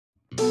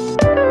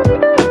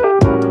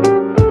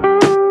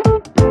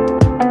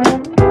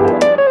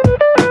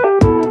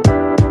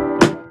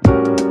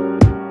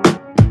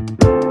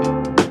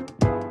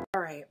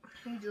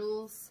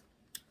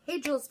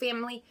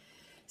family.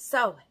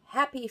 So,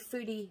 happy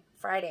Foodie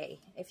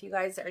Friday. If you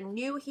guys are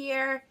new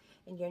here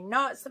and you're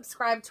not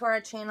subscribed to our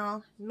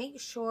channel,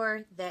 make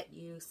sure that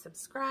you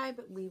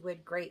subscribe. We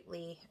would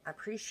greatly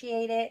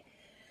appreciate it.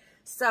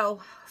 So,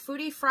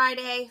 Foodie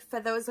Friday, for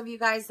those of you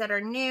guys that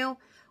are new,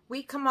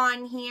 we come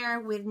on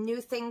here with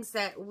new things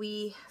that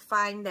we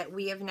find that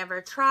we have never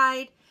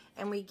tried,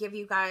 and we give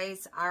you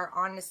guys our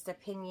honest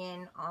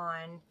opinion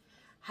on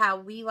how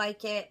we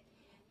like it.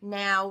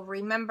 Now,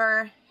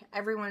 remember,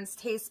 everyone's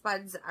taste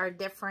buds are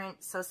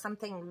different, so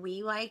something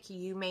we like,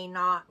 you may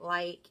not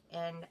like,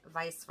 and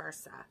vice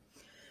versa.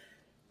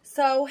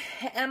 So,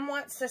 Em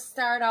wants to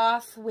start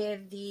off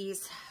with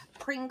these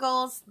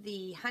Pringles,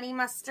 the honey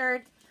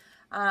mustard.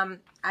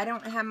 I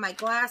don't have my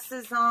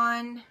glasses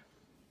on.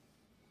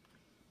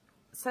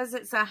 It says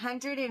it's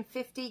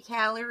 150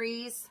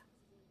 calories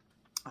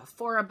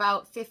for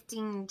about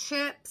 15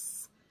 chips.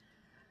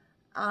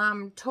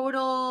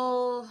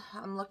 Total,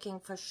 I'm looking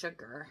for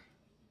sugar.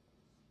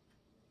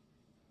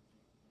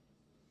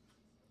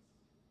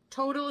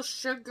 Total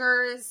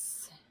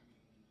sugars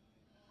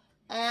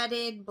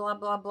added, blah,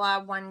 blah,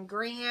 blah, 1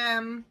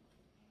 gram.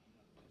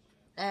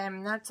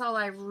 That's all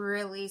I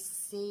really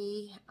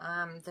see.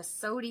 The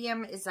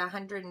sodium is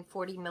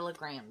 140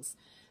 milligrams.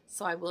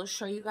 So I will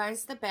show you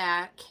guys the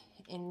back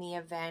in the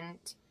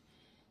event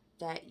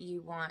that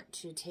you want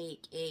to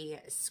take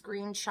a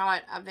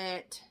screenshot of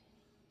it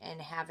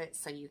and have it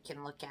so you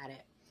can look at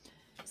it.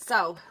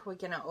 So we're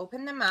going to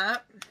open them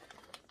up.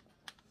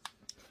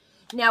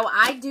 Now,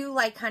 I do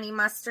like honey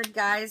mustard,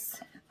 guys,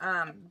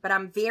 but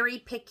I'm very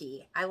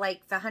picky. I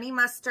like the honey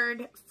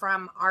mustard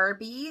from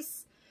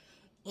Arby's,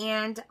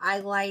 and I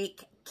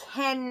like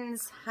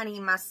Ken's honey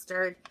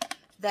mustard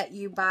that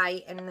you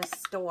buy in the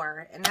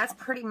store, and that's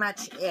pretty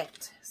much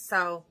it.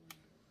 So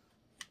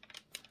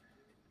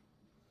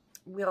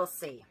we'll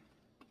see.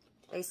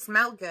 They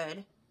smell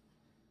good.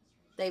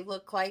 They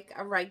look like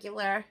a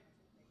regular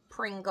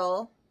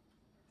Pringle.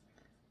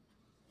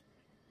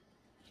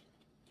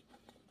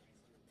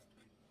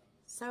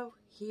 So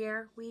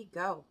here we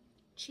go.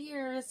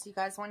 Cheers. You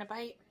guys want a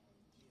bite?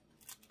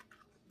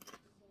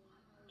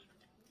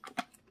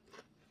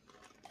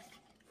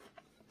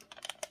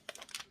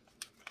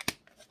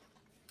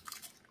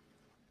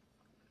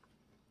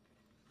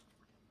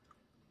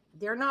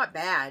 They're not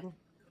bad.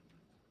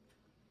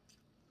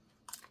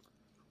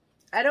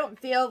 I don't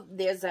feel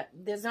there's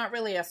not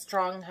really a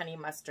strong honey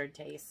mustard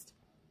taste.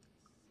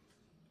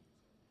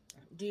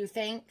 Do you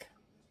think?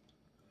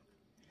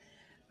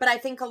 But I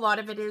think a lot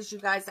of it is, you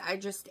guys, I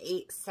just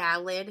ate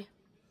salad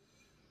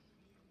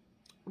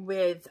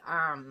with,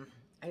 I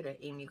gotta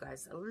aim you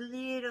guys a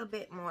little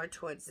bit more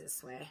towards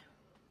this way.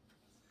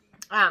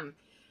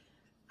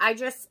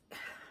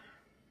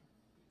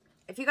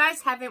 If you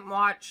guys haven't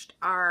watched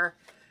our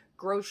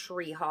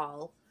grocery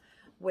haul,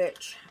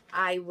 which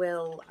I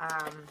will,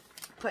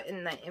 put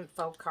in the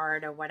info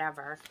card or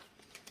whatever,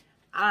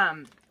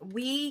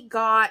 we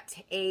got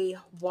a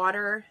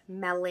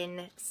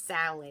watermelon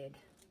salad,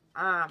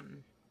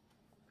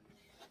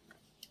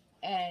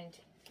 and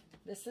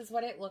this is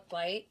what it looked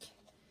like.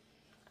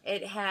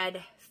 It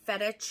had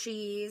feta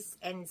cheese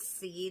and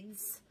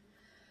seeds,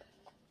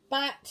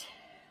 but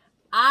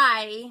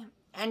I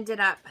ended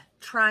up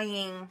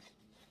trying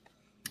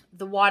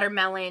the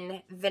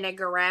watermelon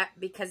vinaigrette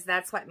because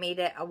that's what made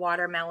it a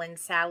watermelon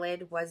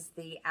salad, was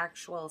the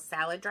actual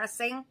salad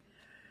dressing.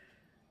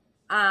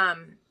 I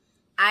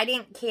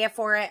didn't care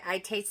for it. I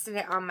tasted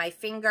it on my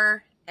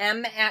finger.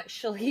 Em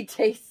actually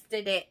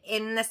tasted it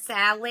in the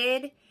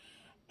salad,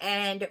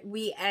 and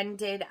we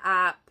ended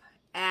up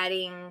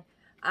adding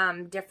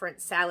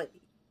different salad.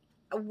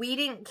 We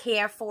didn't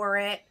care for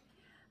it.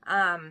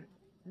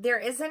 There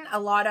isn't a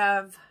lot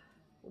of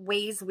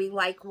ways we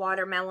like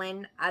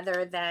watermelon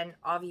other than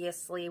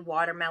obviously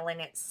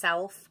watermelon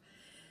itself.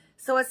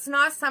 So it's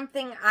not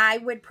something I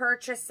would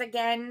purchase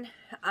again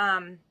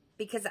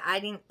because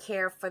I didn't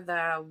care for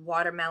the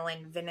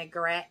watermelon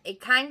vinaigrette. It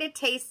kind of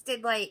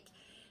tasted like,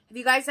 have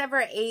you guys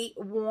ever ate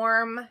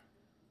warm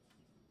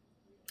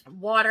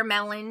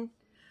watermelon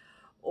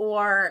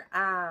or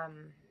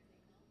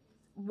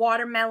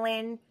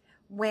watermelon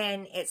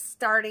when it's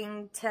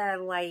starting to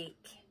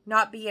like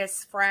not be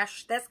as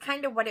fresh? That's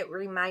kind of what it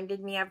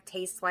reminded me of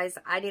taste-wise.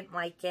 I didn't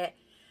like it.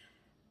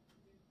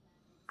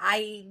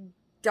 I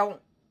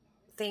don't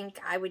think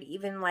I would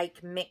even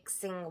like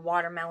mixing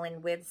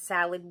watermelon with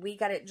salad. We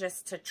got it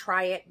just to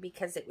try it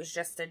because it was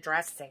just a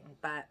dressing,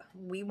 but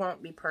we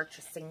won't be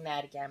purchasing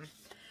that again.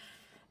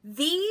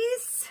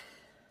 These,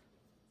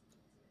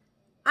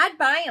 I'd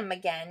buy them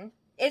again.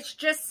 It's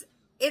just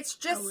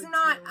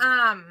not,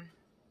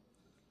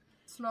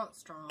 it's not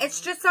strong. It's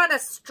just not a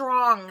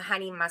strong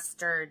honey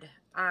mustard.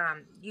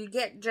 You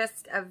get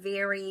just a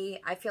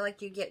very, I feel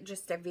like you get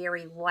just a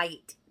very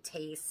light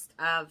taste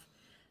of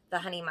the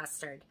honey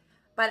mustard.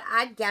 But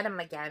I'd get them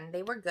again.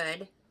 They were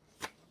good.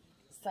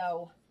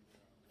 So,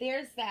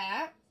 there's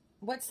that.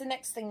 What's the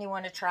next thing you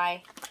want to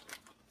try?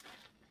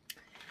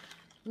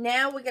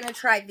 Now we're going to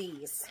try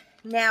these.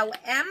 Now,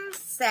 Em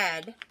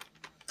said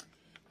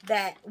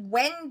that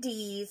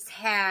Wendy's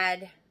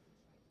had,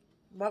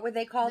 what were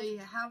they called? They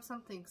have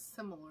something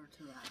similar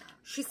to that.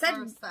 She said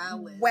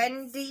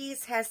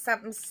Wendy's has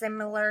something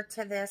similar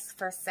to this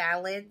for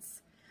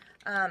salads.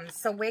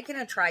 So we're going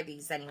to try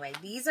these anyway.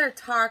 These are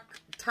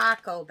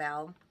Taco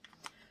Bell.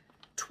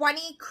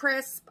 20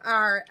 crisp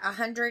are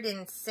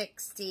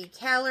 160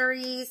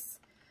 calories.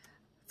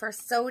 For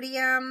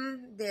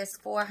sodium, there's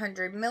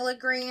 400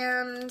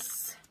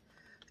 milligrams.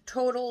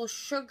 Total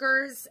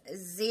sugars,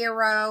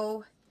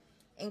 0.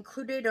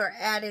 Included or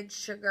added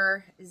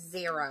sugar,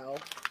 0.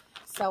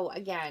 So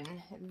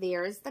again,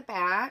 there's the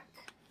back.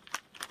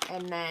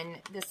 And then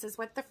this is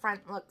what the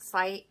front looks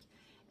like.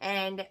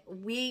 And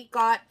we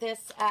got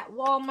this at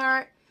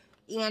Walmart.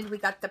 And we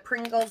got the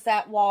Pringles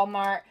at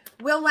Walmart.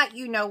 We'll let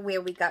you know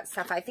where we got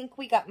stuff. I think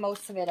we got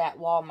most of it at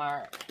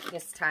Walmart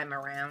this time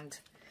around.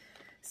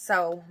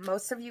 So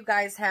most of you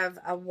guys have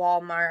a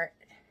Walmart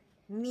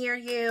near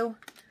you.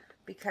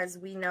 Because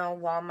we know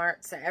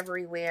Walmarts are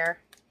everywhere.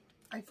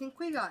 I think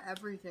we got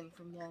everything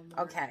from Walmart.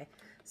 Okay.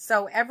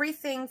 So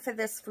everything for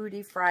this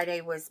Foodie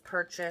Friday was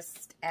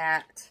purchased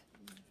at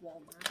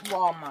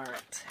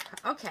Walmart.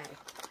 Okay.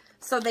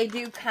 So they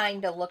do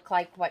kind of look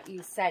like what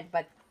you said,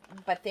 but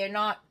they're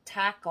not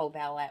Taco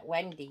Bell at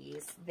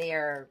Wendy's.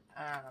 They're,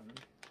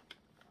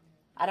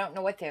 I don't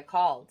know what they're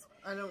called.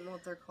 I don't know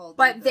what they're called.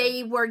 But either.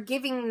 they were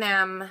giving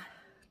them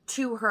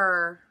to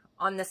her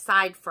on the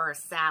side for a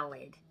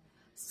salad.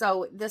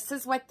 So this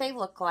is what they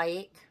look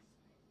like.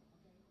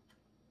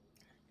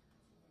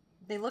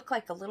 They look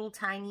like a little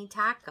tiny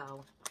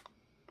taco.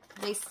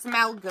 They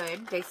smell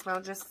good. They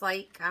smell just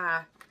like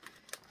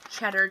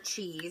cheddar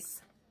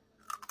cheese.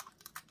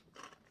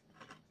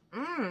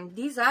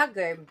 These are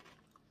good.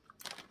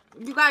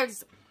 You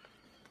guys,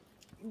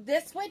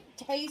 this would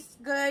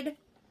taste good.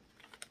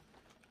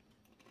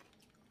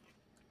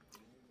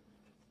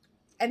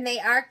 And they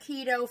are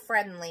keto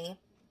friendly.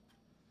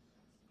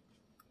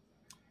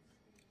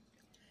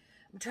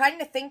 I'm trying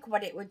to think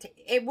what it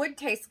would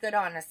taste good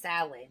on a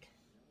salad.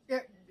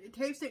 It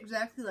tastes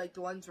exactly like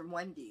the ones from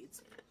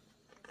Wendy's.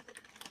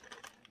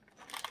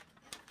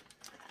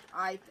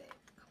 I think.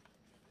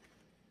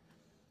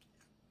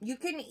 You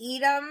can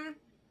eat them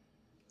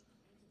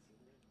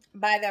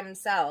by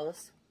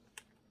themselves.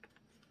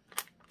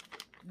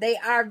 They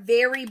are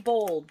very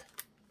bold.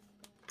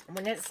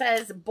 When it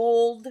says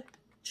bold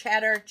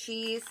cheddar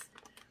cheese,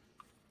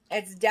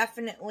 it's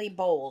definitely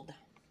bold.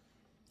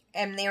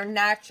 And they're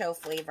nacho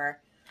flavor.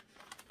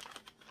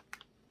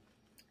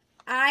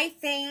 I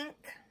think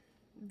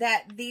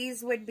that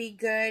these would be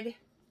good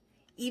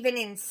even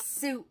in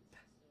soup.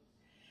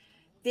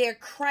 They're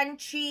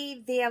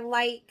crunchy. They're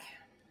like,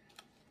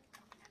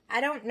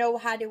 I don't know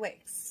how to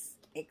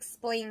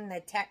explain the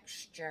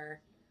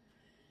texture.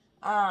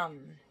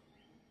 I'm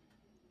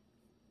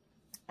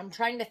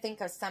trying to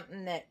think of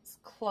something that's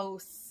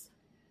close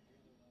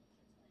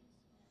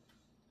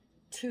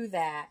to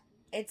that.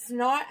 It's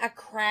not a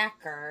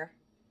cracker.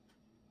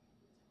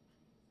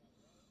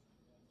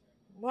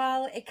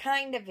 Well, it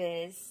kind of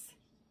is.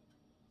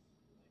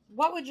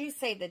 What would you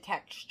say the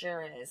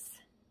texture is?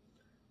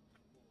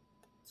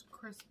 It's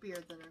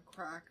crispier than a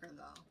cracker,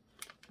 though.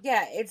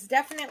 Yeah, it's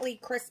definitely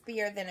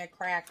crispier than a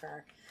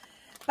cracker.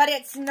 But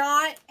it's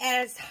not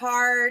as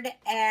hard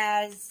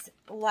as,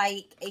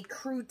 like, a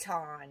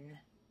crouton.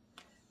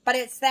 But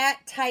it's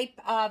that type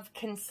of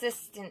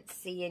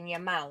consistency in your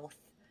mouth.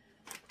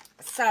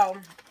 So,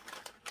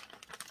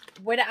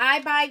 would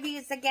I buy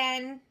these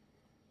again?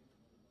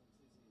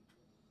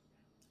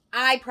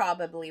 I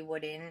probably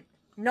wouldn't.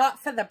 Not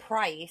for the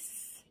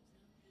price.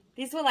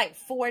 These were like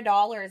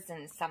 $4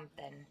 and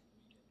something.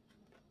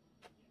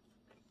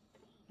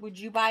 Would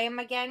you buy them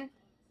again?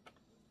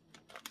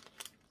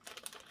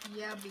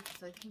 Yeah,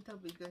 because I think they'll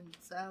be good in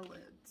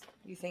salads.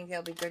 You think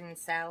they'll be good in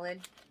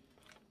salad?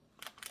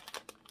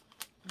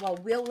 Well,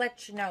 we'll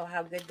let you know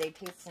how good they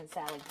taste in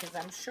salad. Because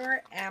I'm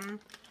sure Em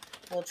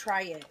will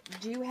try it.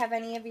 Do you have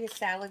any of your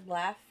salad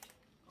left?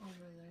 Over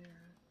there.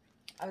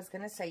 I was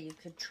going to say you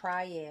could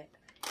try it.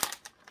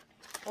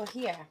 Well,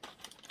 here.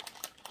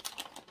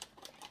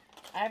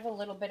 I have a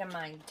little bit of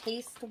mine.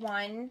 Taste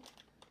one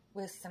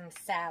with some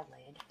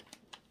salad.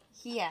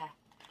 Here.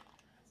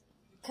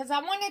 Because I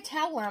want to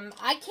tell them,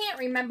 I can't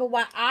remember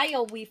what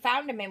aisle we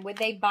found them in. Would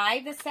they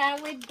buy the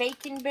salad,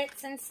 bacon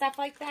bits and stuff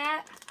like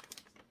that?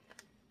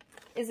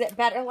 Is it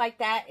better like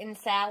that in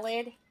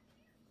salad?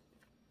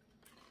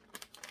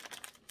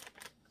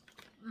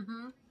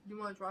 Mm-hmm. You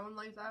want to try one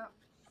like that?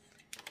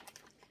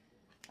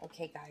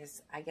 Okay,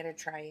 guys. I got to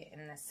try it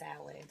in the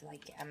salad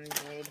like Em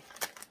did.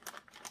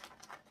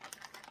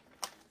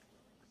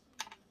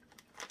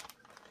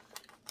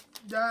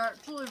 They're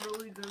actually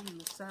really good in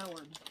the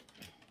salad.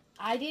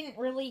 I didn't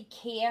really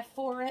care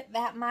for it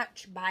that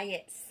much by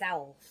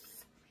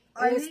itself.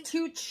 It was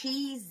too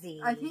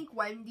cheesy. I think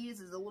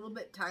Wendy's is a little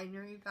bit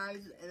tinier, you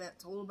guys, and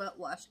it's a little bit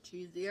less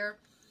cheesier.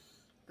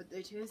 But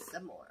they taste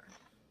similar.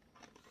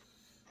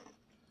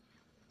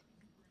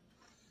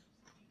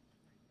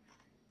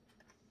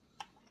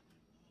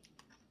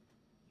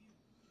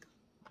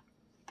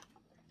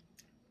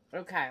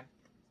 Okay.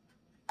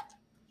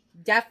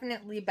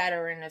 Definitely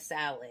better in a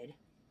salad.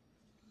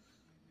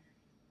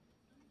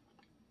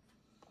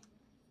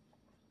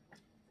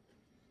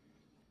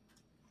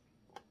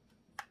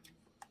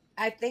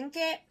 I think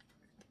it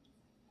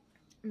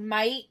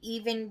might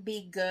even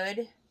be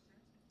good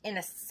in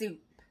a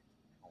soup,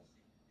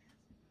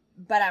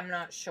 but I'm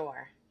not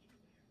sure.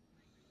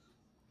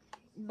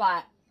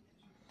 But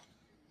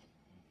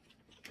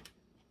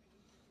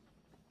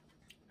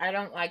I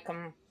don't like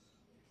them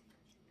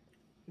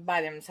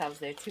by themselves.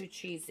 They're too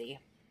cheesy.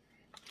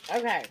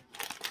 Okay.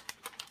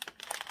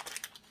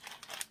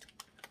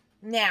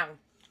 Now,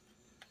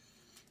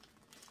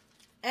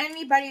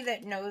 anybody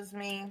that knows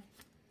me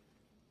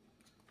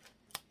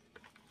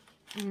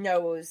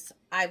knows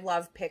I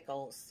love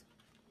pickles.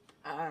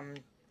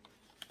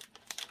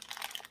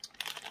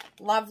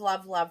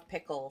 Love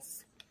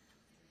pickles.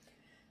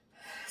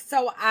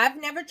 So I've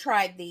never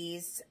tried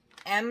these.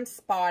 M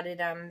spotted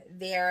them.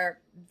 They're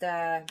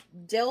the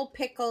dill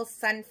pickle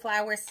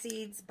sunflower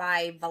seeds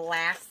by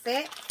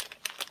Vlasic.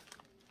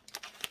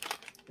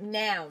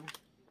 Now,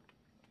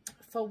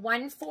 for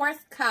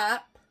 1/4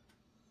 cup,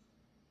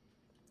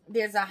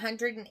 there's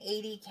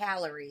 180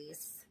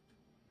 calories.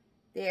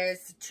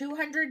 There's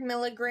 200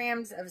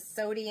 milligrams of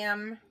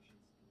sodium,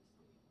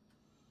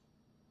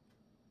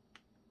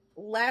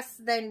 less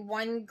than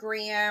 1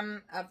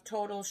 gram of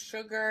total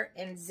sugar,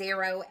 and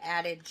 0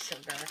 added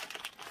sugar.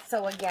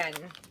 So again,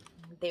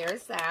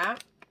 there's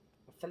that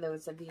for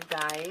those of you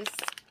guys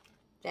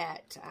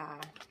that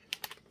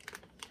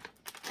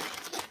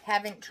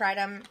haven't tried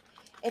them.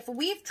 If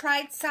we've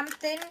tried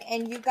something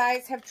and you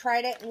guys have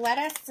tried it, let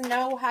us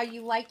know how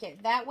you like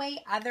it. That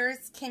way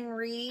others can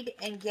read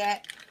and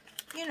get,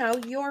 you know,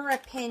 your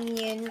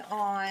opinion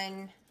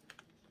on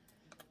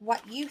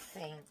what you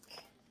think.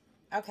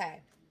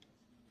 Okay.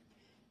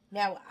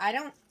 Now,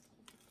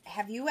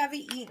 have you ever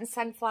eaten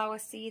sunflower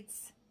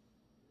seeds?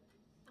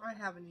 I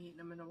haven't eaten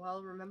them in a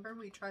while. Remember,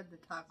 we tried the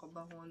Taco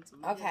Bell ones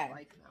and we didn't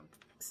like them.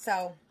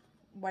 So,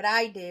 what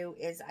I do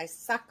is I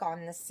suck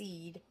on the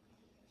seed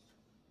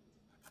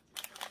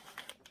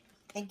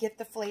and get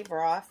the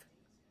flavor off.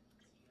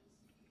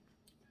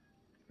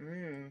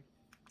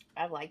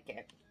 I like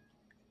it.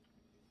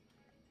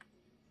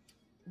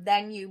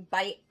 Then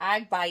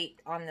I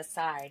bite on the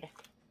side.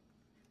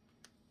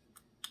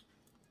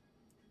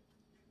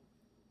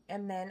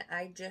 And then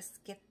I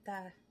just get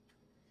the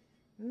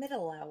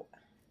middle out.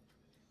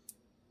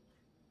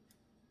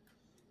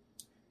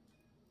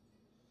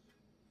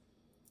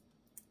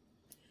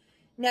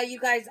 Now, you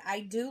guys, I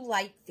do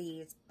like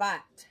these,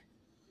 but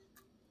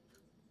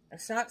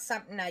it's not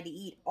something I'd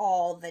eat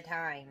all the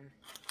time.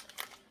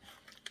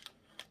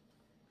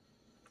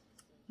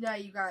 Yeah,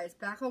 you guys,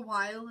 back a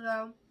while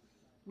ago,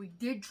 we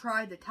did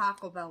try the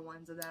Taco Bell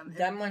ones of them.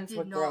 Them ones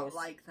were gross. We did not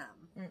like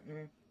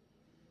them.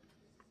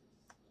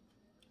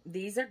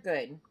 These are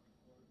good.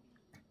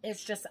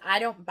 It's just, I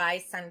don't buy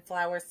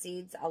sunflower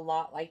seeds a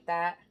lot like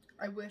that.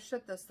 I wish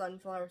that the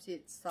sunflower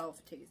seed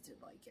itself tasted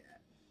like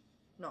it.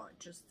 Not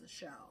just the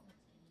shell.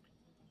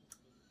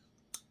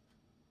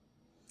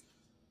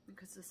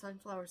 Because the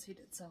sunflower seed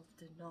itself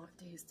did not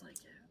taste like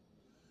it.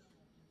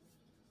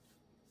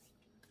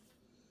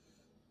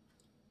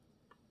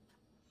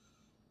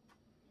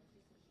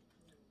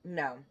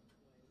 No.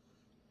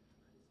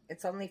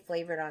 It's only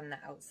flavored on the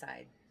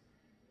outside.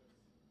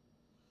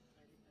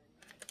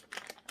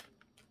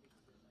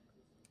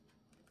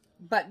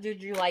 But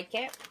did you like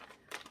it?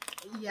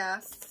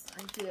 Yes,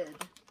 I did.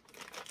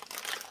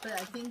 But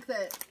I think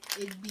that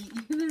it'd be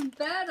even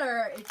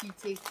better if you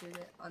tasted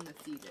it on the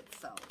seed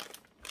itself.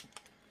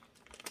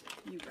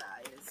 You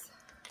guys.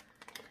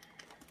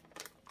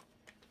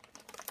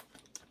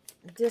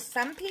 Do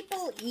some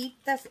people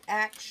eat the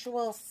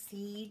actual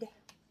seed?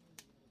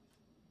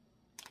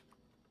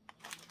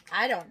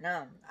 I don't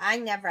know. I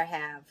never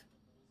have.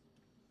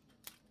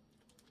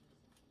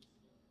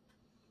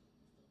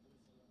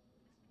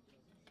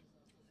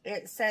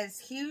 It says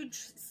huge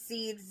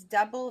seeds,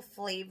 double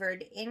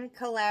flavored, in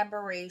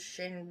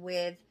collaboration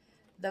with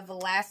the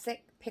Vlasic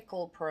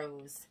Pickle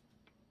Pros.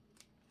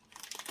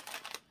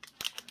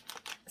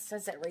 It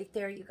says it right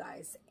there, you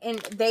guys. And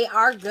they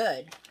are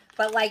good.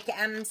 But like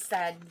Em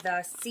said,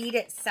 the seed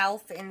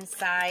itself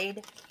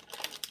inside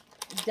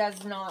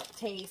does not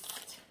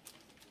taste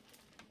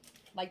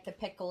like the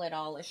pickle at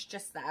all. It's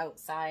just the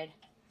outside.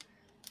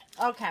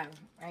 Okay,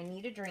 I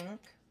need a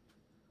drink.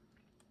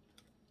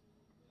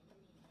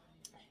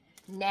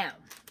 Now,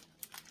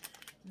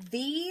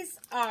 these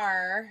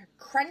are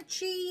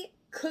crunchy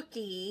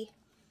cookie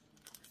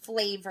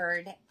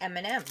flavored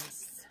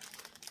M&Ms.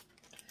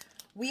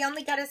 We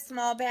only got a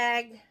small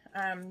bag.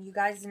 You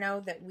guys know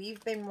that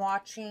we've been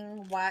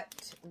watching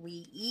what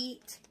we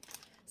eat.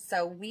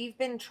 So we've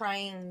been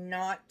trying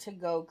not to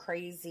go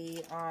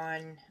crazy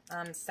on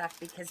stuff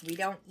because we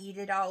don't eat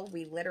it all.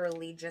 We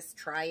literally just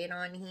try it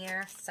on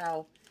here.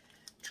 So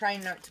try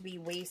not to be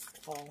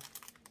wasteful.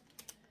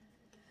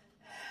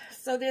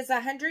 So there's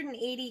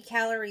 180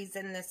 calories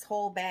in this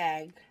whole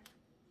bag.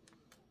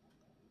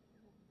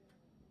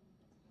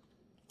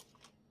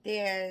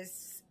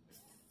 There's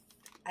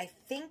I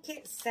think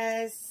it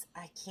says,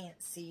 I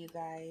can't see you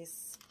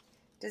guys.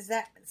 Does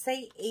that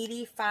say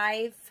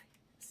 85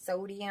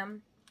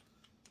 sodium?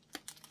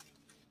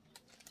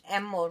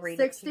 M will read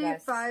it to you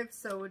guys. 65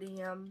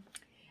 sodium.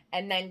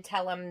 And then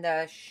tell them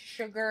the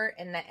sugar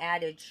and the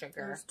added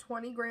sugar. There's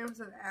 20 grams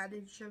of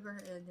added sugar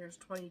and there's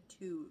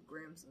 22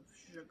 grams of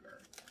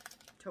sugar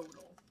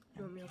total.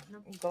 Do you want me to open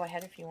them? Go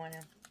ahead if you want to.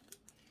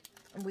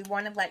 And we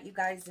want to let you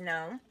guys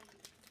know.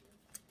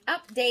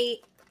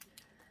 Update.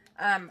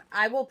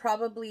 I will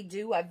probably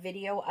do a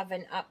video of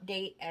an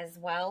update as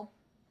well.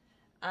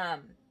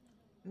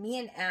 Me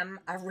and M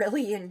are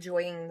really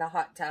enjoying the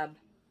hot tub.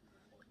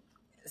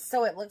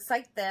 So it looks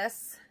like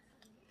this.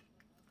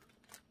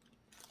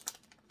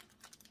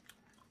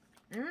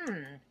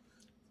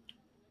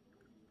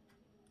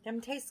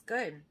 Them taste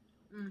good.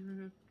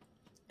 And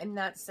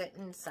that's it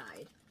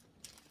inside.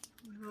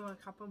 Oh, a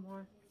couple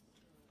more.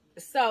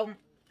 So,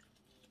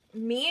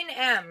 me and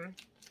M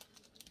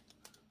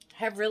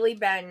have really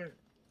been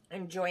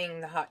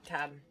enjoying the hot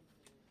tub.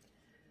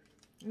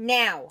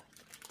 Now,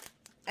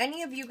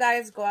 any of you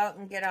guys go out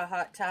and get a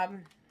hot tub?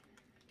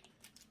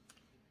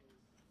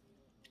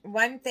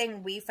 One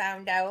thing we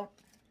found out,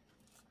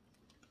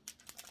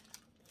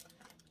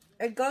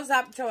 it goes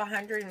up to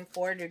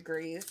 104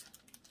 degrees.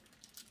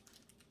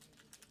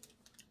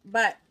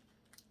 But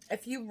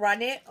if you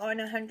run it on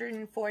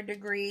 104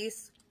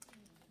 degrees,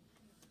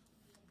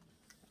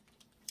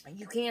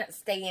 you can't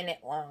stay in it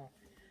long.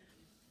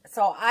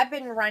 So I've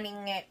been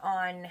running it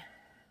on,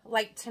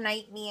 like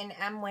tonight me and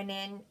M went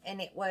in and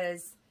it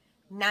was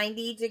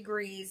 90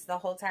 degrees the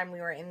whole time we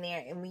were in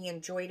there. And we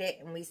enjoyed it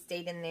and we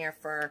stayed in there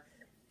for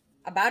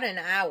about an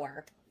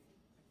hour.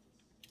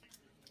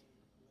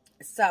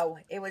 So,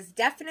 it was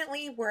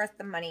definitely worth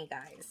the money,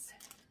 guys.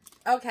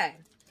 Okay.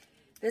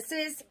 This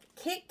is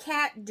Kit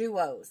Kat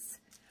Duos.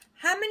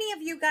 How many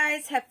of you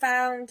guys have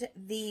found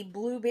the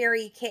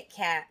blueberry Kit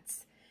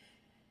Kats?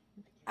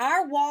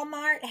 Our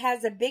Walmart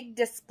has a big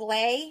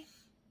display,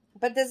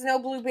 but there's no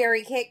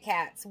blueberry Kit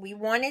Kats. We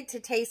wanted to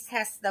taste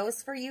test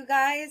those for you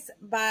guys,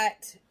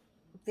 but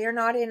they're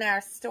not in our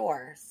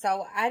store.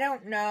 So, I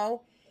don't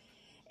know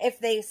if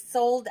they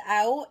sold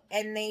out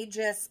and they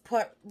just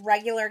put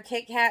regular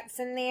Kit Kats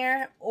in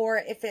there, or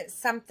if it's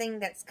something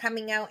that's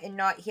coming out and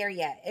not here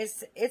yet.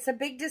 It's a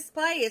big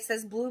display. It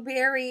says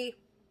blueberry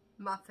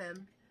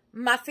muffin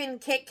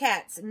Kit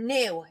Kats,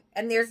 new,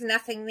 and there's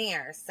nothing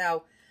there.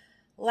 So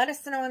let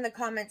us know in the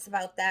comments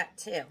about that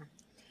too.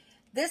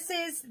 This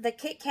is the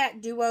Kit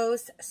Kat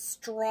Duos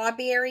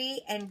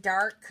strawberry and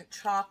dark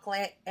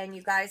chocolate. And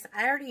you guys,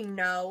 I already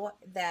know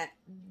that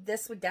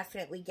this would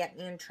definitely get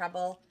me in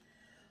trouble.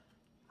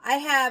 I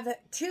have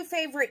two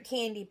favorite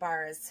candy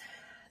bars.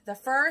 The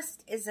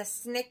first is a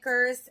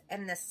Snickers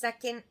and the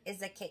second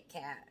is a Kit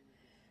Kat.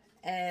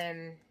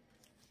 And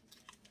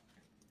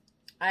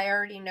I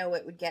already know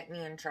it would get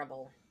me in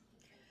trouble.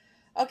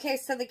 Okay,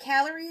 so the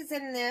calories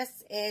in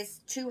this is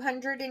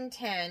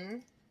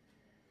 210.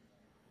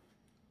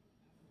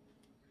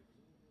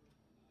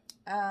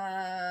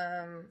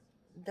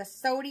 The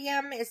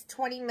sodium is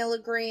 20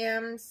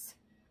 milligrams.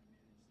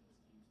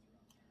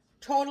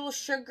 Total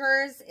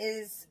sugars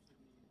is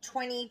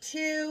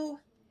 22,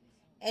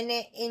 and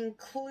it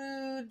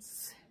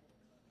includes,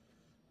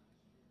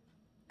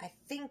 I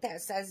think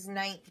that says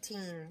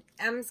 19.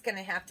 M's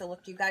gonna have to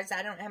look, you guys.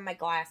 I don't have my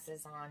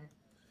glasses on.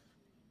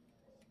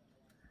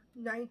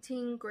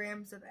 19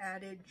 grams of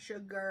added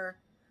sugar,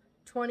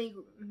 20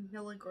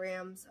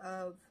 milligrams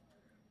of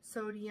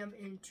sodium,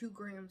 and 2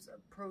 grams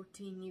of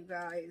protein, you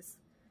guys.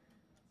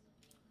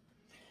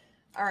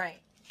 All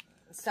right,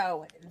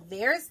 so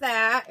there's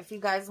that. If you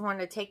guys want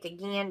to take a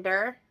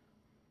gander.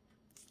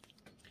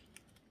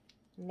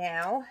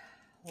 Now,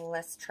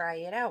 let's try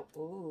it out.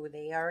 Ooh,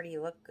 they already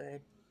look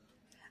good.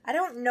 I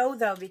don't know,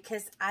 though,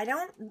 because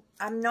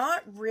I'm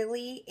not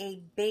really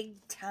a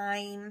big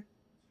time,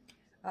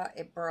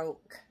 it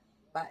broke.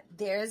 But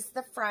there's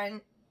the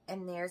front,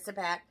 and there's the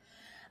back.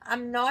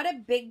 I'm not a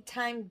big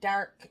time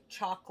dark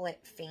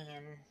chocolate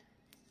fan.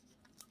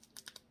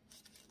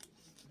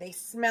 They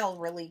smell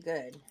really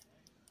good.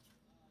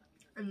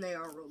 And they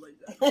are really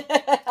good.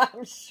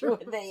 I'm sure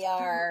they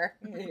are.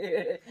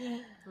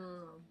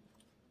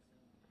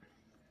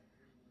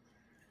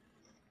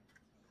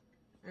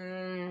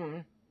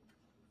 You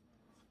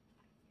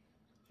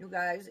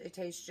guys, it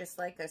tastes just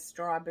like a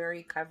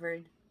strawberry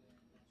covered,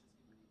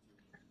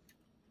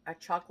 a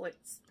chocolate,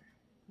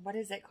 what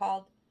is it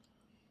called?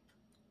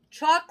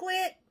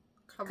 Chocolate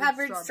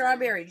covered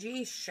strawberry.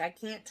 Geesh, I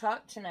can't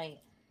talk tonight.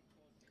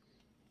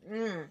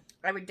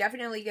 I would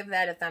definitely give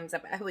that a thumbs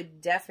up. I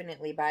would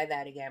definitely buy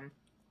that again,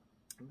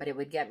 but it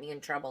would get me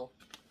in trouble.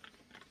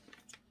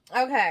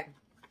 Okay,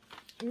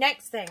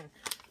 next thing.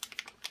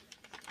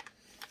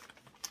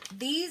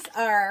 These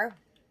are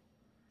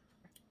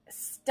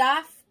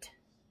stuffed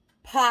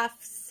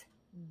puffs,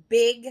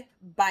 big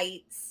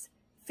bites,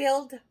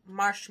 filled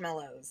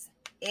marshmallows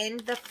in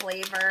the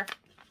flavor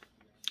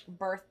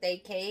birthday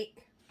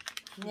cake.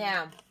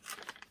 Now,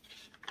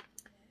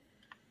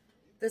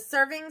 the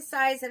serving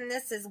size in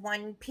this is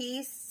 1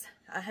 piece.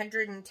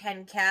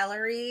 110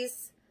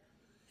 calories,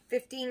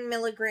 15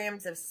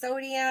 milligrams of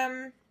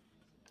sodium,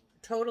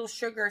 total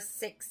sugar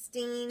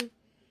 16,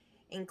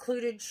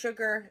 included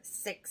sugar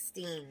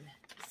 16.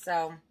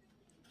 So,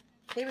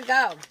 here we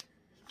go.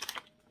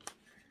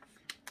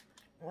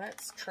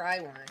 Let's try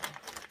one.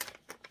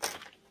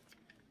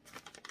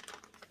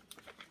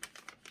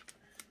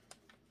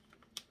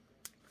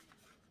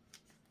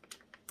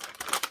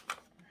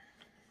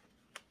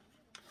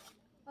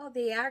 Oh,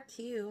 they are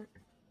cute.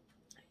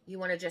 You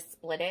want to just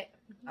split it?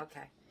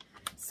 Okay.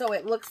 So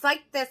it looks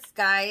like this,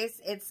 guys.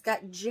 It's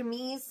got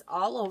Jimmy's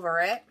all over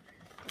it.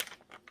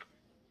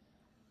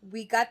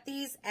 We got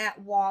these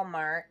at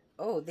Walmart.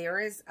 Oh, there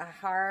is a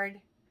hard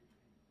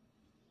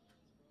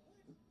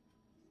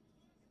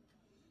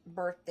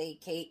birthday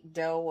cake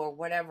dough or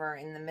whatever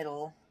in the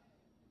middle.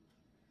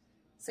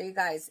 So you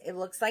guys, it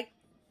looks like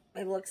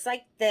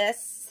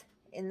this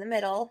in the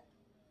middle.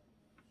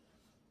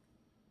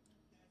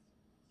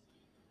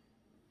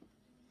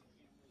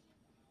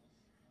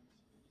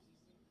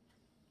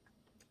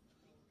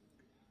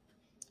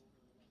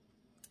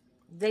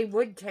 They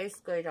would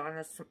taste good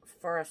on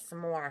for a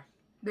s'more.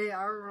 They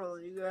are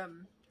really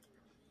good.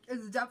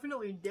 It's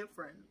definitely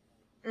different.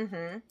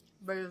 Mm-hmm.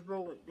 But it's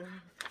really good.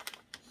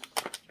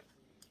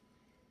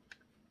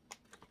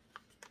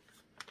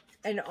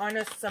 And on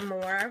a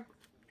s'more,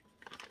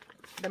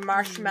 the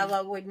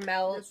marshmallow would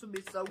melt. This would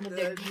be so with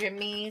good. the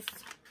Jimmy's.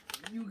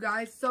 You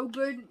guys, so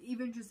good.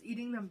 Even just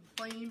eating them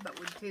plain, but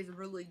would taste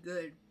really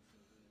good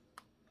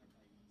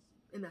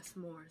in the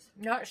s'mores.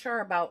 Not sure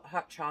about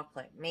hot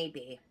chocolate.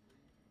 Maybe.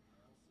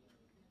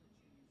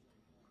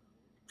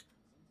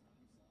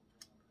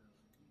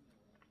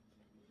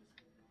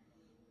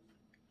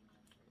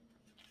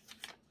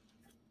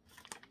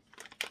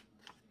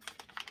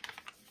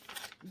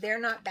 They're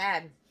not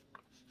bad.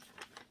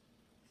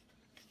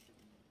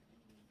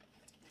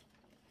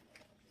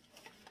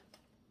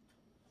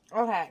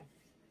 Okay.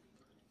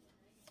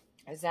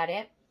 Is that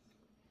it?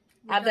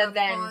 Other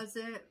than... Pause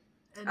it.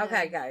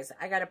 Okay, guys.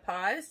 I gotta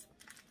pause.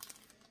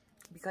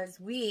 Because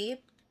we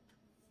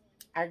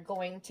are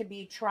going to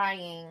be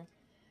trying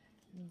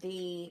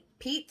the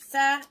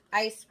pizza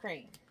ice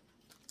cream.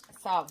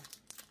 So,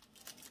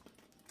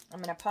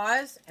 I'm gonna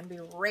pause and be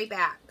right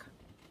back.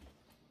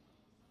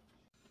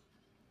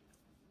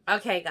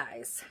 Okay,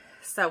 guys,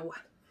 so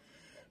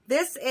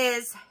this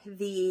is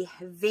the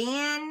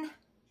Van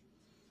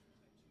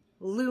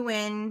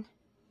Leeuwen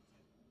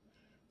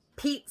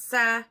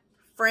Pizza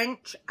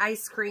French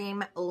Ice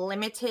Cream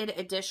Limited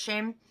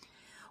Edition.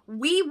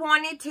 We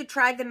wanted to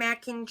try the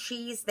mac and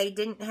cheese. They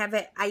didn't have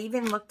it. I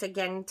even looked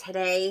again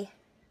today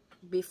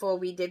before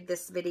we did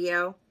this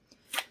video,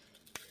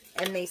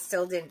 and they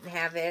still didn't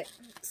have it.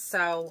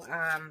 So,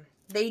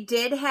 they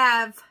did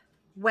have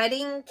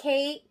wedding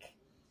cake,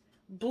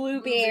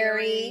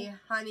 blueberry,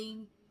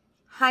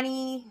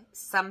 honey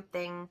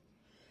something,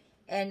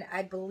 and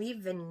I believe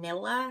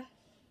vanilla.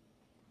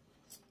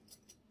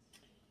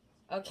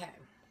 Okay,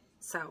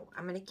 so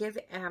I'm gonna give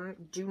M.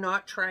 Do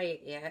not try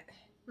it yet.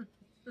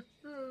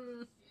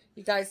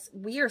 You guys,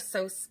 we are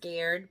so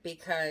scared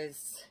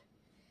because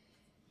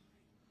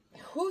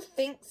who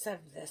thinks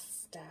of this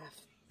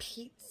stuff?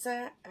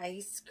 Pizza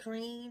ice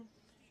cream?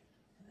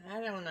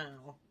 I don't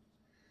know.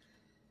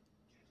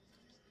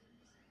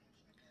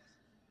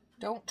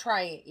 Don't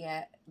try it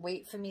yet.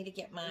 Wait for me to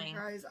get mine.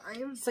 Guys,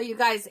 So you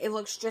guys, it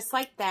looks just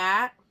like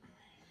that.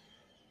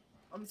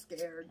 I'm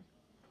scared.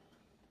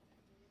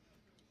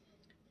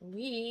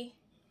 We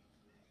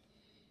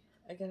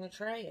are going to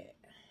try it.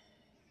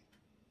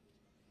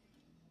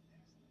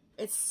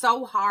 It's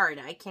so hard.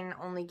 I can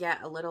only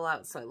get a little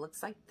out. So it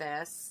looks like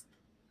this.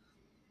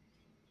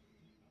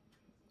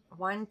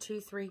 1,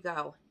 2, 3,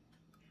 go.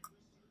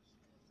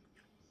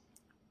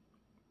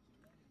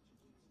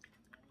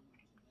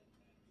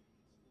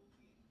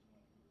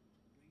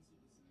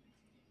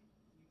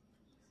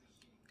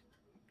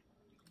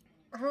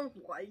 I don't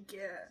like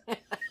it.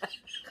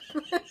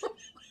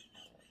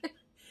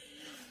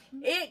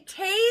 It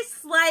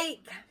tastes like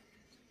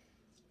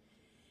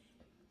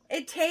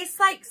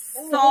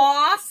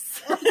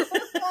sauce. I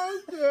don't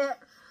like it.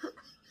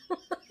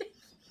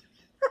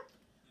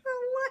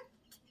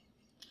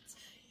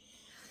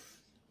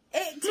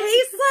 It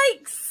tastes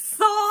like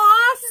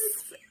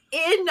sauce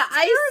in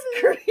ice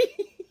cream.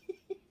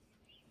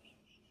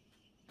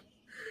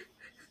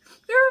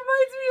 It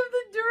reminds me of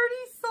the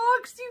dirty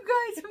socks you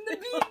guys from the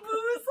Bean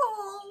Booze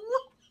haul.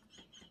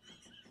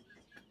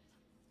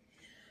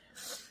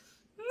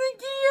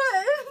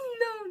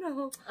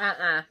 No.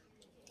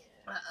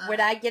 Would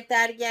I get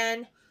that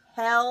again?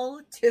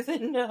 Hell to the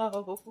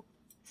no.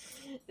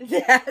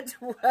 That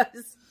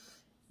was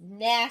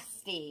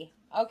nasty.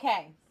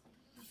 Okay.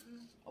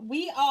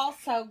 We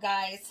also,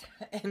 guys,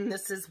 and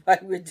this is why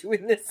we're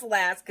doing this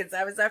last, because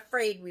I was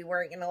afraid we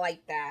weren't going to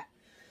like that.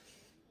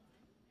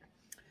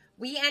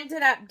 We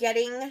ended up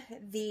getting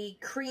the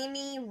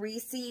creamy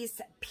Reese's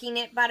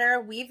peanut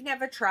butter. We've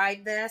never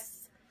tried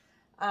this.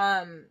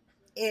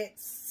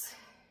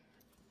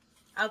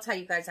 I'll tell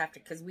you guys after,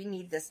 because we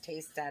need this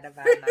taste out of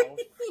our mouth.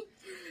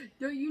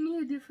 Don't you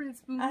need a different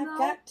spoon? I've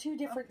got 2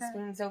 different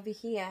spoons over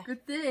here.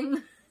 Good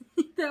thing.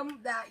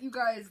 that you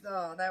guys,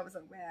 oh, that was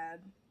so bad.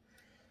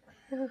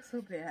 That was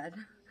so bad.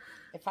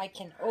 If I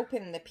can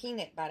open the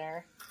peanut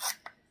butter.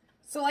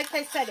 So like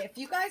I said, if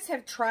you guys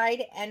have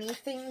tried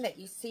anything that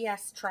you see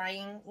us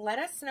trying, let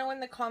us know in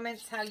the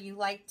comments how you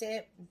liked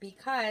it,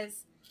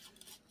 because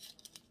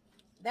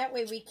that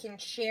way we can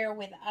share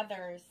with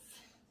others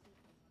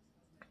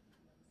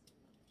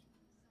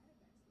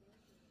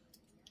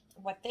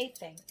what they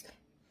think.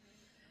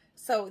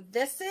 So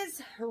this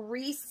is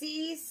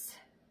Reese's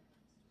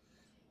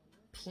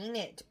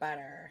peanut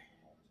butter.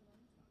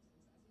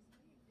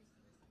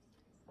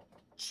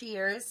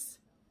 Cheers.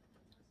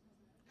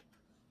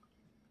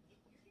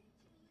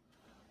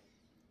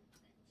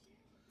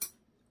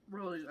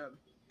 Really good.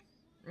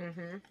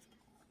 Mm-hmm.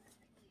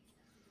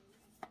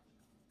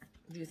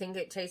 Do you think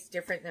it tastes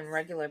different than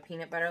regular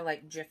peanut butter,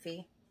 like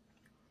Jiffy?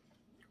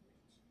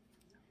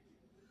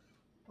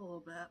 A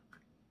little bit.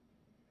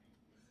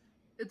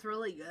 It's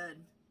really good.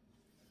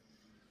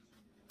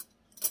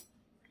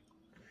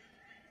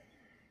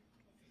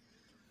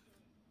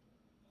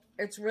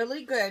 It's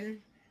really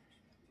good.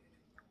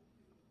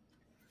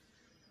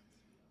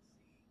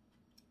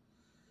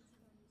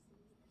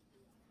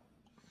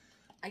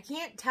 I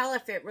can't tell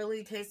if it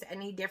really tastes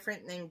any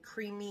different than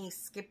creamy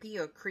Skippy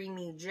or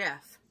creamy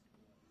Jif.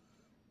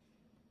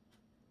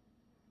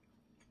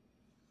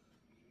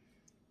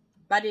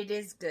 But it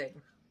is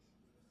good.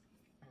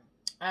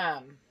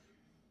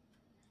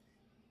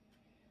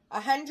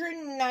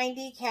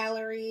 190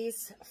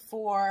 calories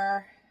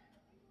for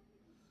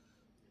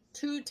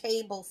 2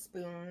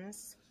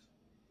 tablespoons.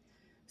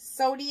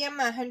 Sodium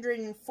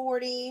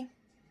 140.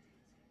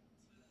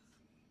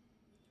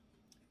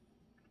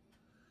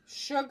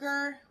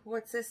 Sugar,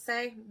 what's this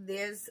say?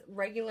 There's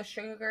regular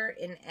sugar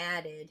and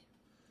added.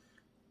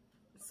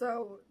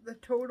 So the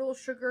total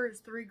sugar is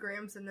 3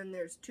 grams, and then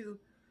there's 2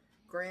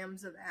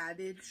 grams of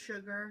added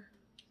sugar.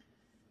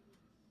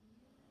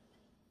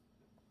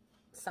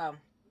 So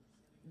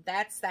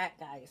that's that,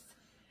 guys.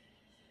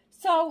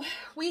 So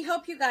we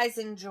hope you guys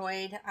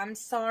enjoyed. I'm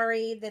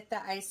sorry that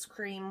the ice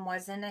cream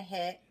wasn't a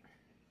hit.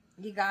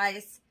 You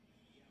guys,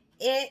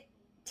 it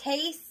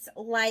tastes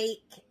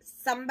like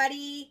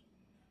somebody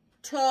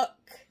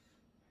took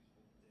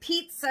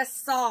pizza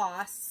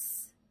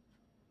sauce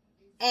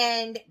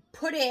and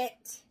put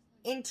it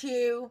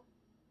into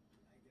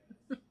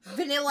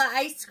vanilla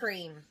ice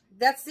cream.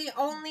 That's the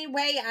only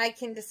way I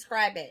can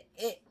describe it.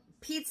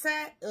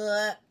 Pizza,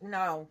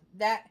 no.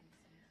 That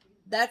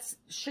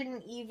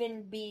shouldn't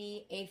even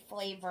be a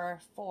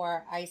flavor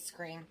for ice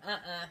cream.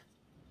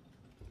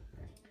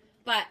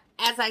 But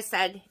as I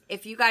said,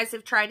 if you guys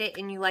have tried it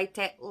and you liked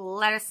it,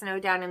 let us know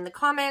down in the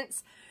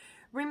comments.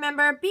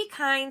 Remember, be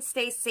kind,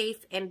 stay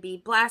safe, and be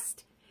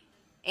blessed.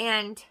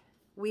 And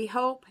we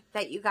hope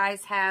that you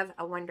guys have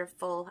a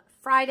wonderful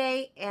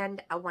Friday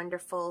and a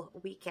wonderful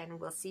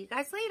weekend. We'll see you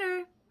guys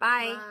later.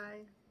 Bye.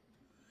 Bye.